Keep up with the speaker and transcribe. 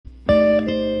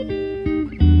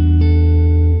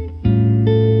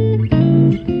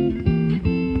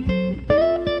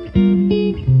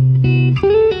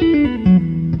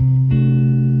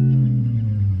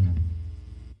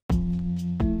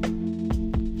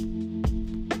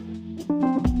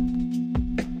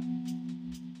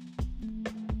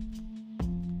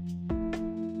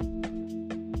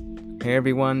Hey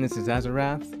everyone, this is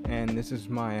Azarath, and this is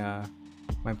my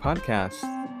podcast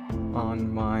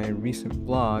on my recent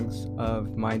blogs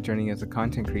of my journey as a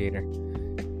content creator.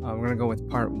 We're gonna go with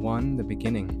part 1, the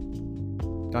beginning.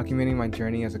 Documenting my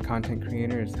journey as a content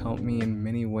creator has helped me in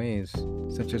many ways,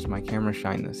 such as my camera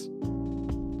shyness.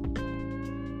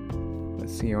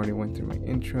 Let's see, I already went through my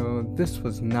intro. This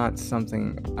was not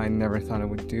something I never thought I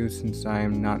would do, since I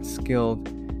am not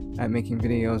skilled at making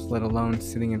videos, let alone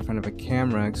sitting in front of a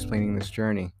camera explaining this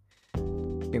journey.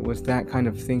 It was that kind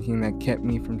of thinking that kept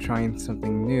me from trying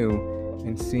something new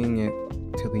and seeing it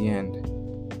till the end.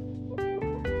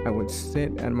 I would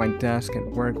sit at my desk at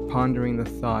work pondering the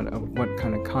thought of what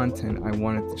kind of content I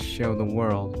wanted to show the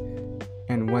world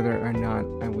and whether or not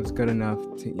I was good enough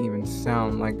to even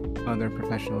sound like other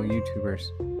professional YouTubers.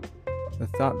 The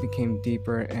thought became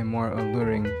deeper and more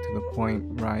alluring to the point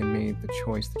where I made the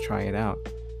choice to try it out.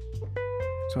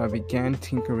 So I began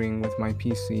tinkering with my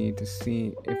PC to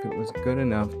see if it was good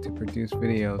enough to produce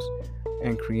videos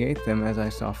and create them as I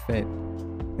saw fit,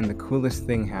 and the coolest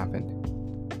thing happened.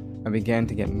 I began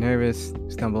to get nervous,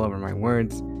 stumble over my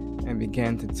words, and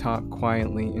began to talk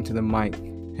quietly into the mic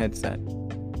headset.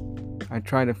 I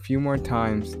tried a few more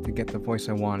times to get the voice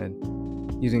I wanted.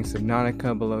 Using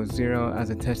Subnautica Below Zero as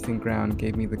a testing ground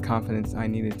gave me the confidence I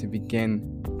needed to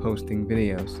begin posting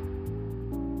videos.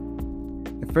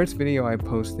 The first video I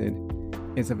posted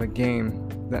is of a game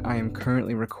that I am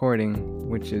currently recording,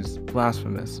 which is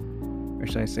Blasphemous, or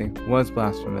should I say was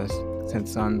Blasphemous,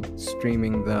 since I'm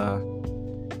streaming the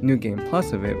new game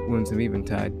plus of it, Wounds of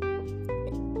Eventide.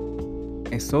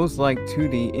 A Souls-like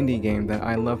 2D indie game that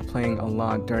I loved playing a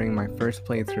lot during my first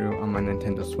playthrough on my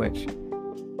Nintendo Switch.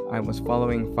 I was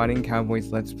following Fighting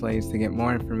Cowboys Let's Plays to get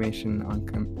more information on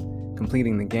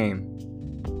completing the game,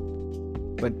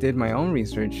 but did my own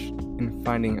research in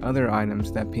finding other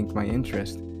items that piqued my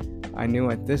interest. I knew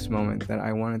at this moment that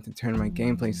I wanted to turn my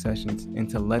gameplay sessions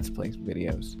into Let's Play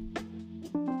videos.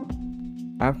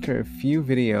 After a few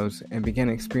videos and began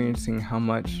experiencing how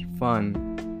much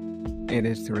fun it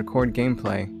is to record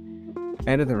gameplay,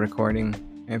 edit the recording,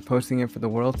 and posting it for the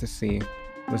world to see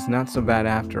was not so bad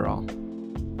after all.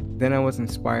 Then I was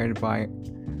inspired by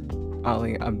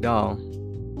Ali Abdaal,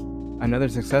 another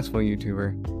successful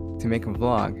YouTuber, to make a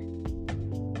vlog.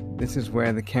 This is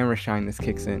where the camera shyness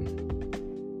kicks in.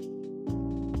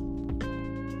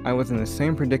 I was in the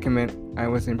same predicament I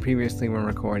was in previously when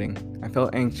recording. I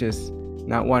felt anxious,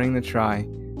 not wanting to try,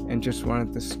 and just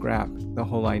wanted to scrap the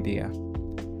whole idea.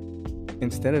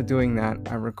 Instead of doing that,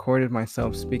 I recorded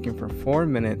myself speaking for 4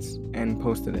 minutes and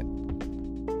posted it.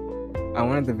 I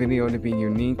wanted the video to be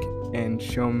unique and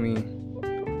show me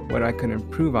what I could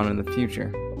improve on in the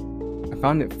future. I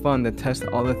found it fun to test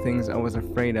all the things I was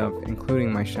afraid of,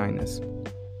 including my shyness.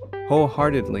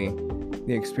 Wholeheartedly,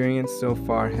 the experience so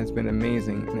far has been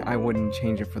amazing, and I wouldn't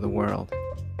change it for the world.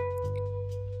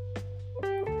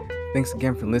 Thanks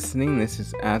again for listening. This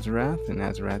is Azarath and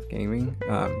Azarath Gaming.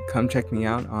 Come check me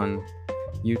out on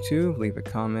YouTube, leave a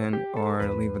comment,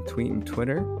 or leave a tweet on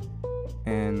Twitter,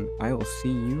 and I will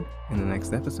see you in the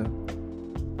next episode.